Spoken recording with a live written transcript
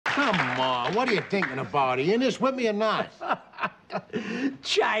Come on, what are you thinking about? Are you in this with me or not?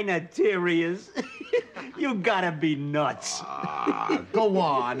 China terriers. You gotta be nuts. Go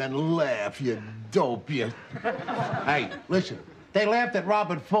on and laugh, you dope, you. Hey, listen, they laughed at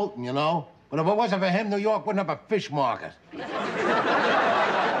Robert Fulton, you know? But if it wasn't for him, New York wouldn't have a fish market.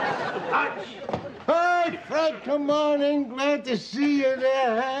 Hey, Fred, come on in. Glad to see you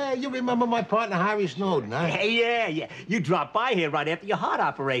there. Hey, you remember my partner, Harry Snowden, huh? Yeah. You dropped by here right after your heart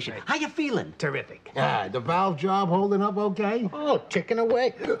operation. How you feeling? Terrific. The valve job holding up okay? Oh, ticking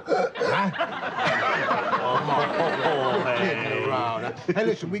away. Kidding around. Hey,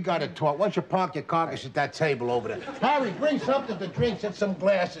 listen, we gotta talk. Why don't you park your carcass at that table over there? Harry, bring something to drink and some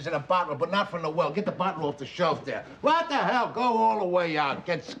glasses and a bottle, but not from the well. Get the bottle off the shelf there. What the hell? Go all the way out.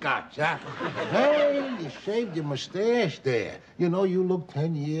 Get scotch, huh? Hey, you shaved your mustache there. You know you look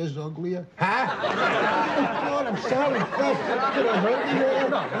 10 years uglier. Huh? Oh, God, I'm sorry, Fred. Did I hurt you there?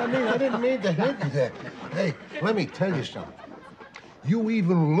 No, I didn't mean to hit you there. Hey, let me tell you something. You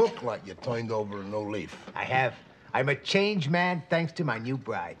even look like you turned over a new leaf. I have. I'm a changed man thanks to my new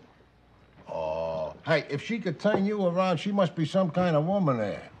bride. Oh. Hey, if she could turn you around, she must be some kind of woman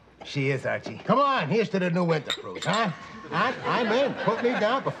there. She is, Archie. Come on, here's to the new winter cruise, huh? I'm in. Put me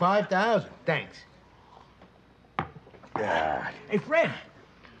down for 5,000. Thanks. God. Hey, Fred,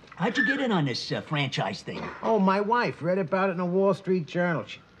 how'd you get in on this franchise thing? Oh, my wife read about it in a Wall Street Journal.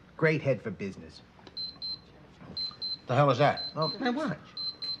 Great head for business. The hell is that? Oh, my watch.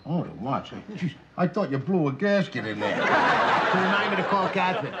 Oh, the watch. Jeez, I thought you blew a gasket in there. To remind me to call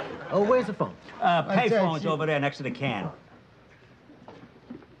Catherine. Oh, where's the phone? Payphone's over there next to the can.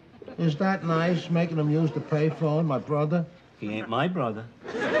 Is that nice, making him use the payphone, my brother? He ain't my brother.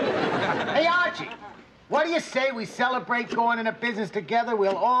 Hey, Archie, what do you say we celebrate going into business together?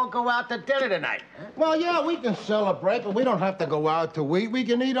 We'll all go out to dinner tonight. Well, yeah, we can celebrate, but we don't have to go out to eat. We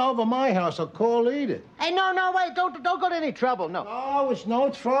can eat over my house or call Edith. Hey, no, wait. Don't go to any trouble, no. Oh, it's no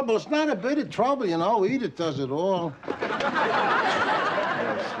trouble. It's not a bit of trouble, you know. Edith does it all.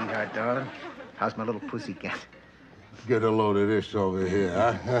 Hello, sweetheart, darling. How's my little pussycat? Get a load of this over here,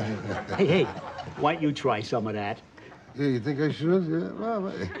 huh? Hey, why don't you try some of that? Yeah, you think I should? Yeah,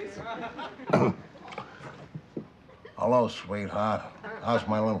 well, hello, sweetheart. How's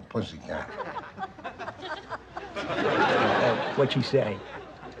my little pussycat? What'd she say?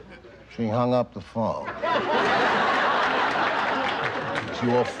 She hung up the phone. It's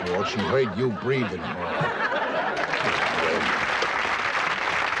your fault. She heard you breathing wrong.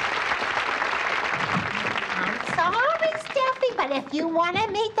 But if you want to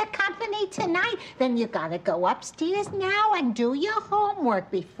meet the company tonight, then you gotta go upstairs now and do your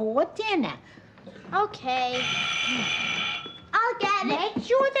homework before dinner. Okay. I'll get it. Make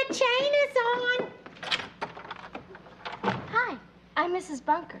sure the chain is on. Hi, I'm Mrs.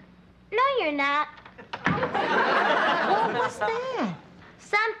 Bunker. No, you're not. What was that?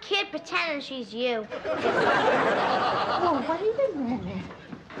 Some kid pretending she's you. Oh, wait a minute.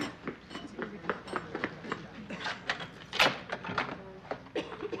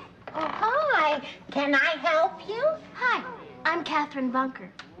 Hi, can I help you? Hi, I'm Catherine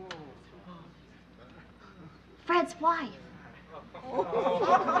Bunker. Fred's wife.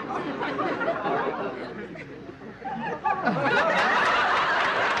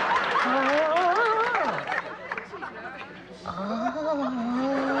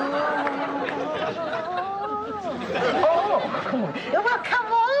 Well,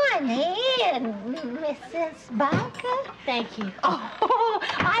 come on in, Mrs. Bunker. Thank you. Oh,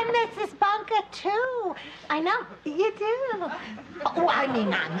 I'm Mrs. Bunker, too. I know. You do? Oh, I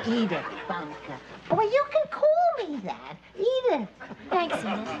mean, I'm Edith Bunker. Well, you can call me that. Edith. Thanks,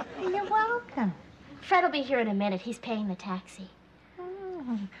 Edith. You're welcome. Fred will be here in a minute. He's paying the taxi.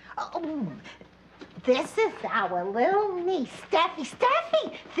 Oh, this is our little niece, Steffi.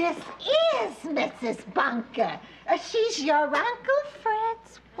 Steffi, this is Mrs. Bunker. She's your Uncle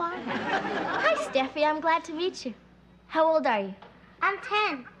Fred's wife. Hi, Steffi. I'm glad to meet you. How old are you? I'm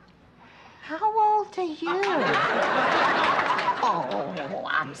 10. How old are you? Oh,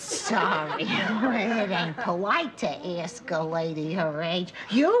 I'm sorry. It ain't polite to ask a lady her age.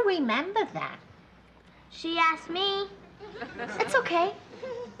 You remember that. She asked me. It's okay.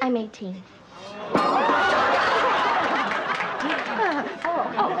 I'm 18. Oh.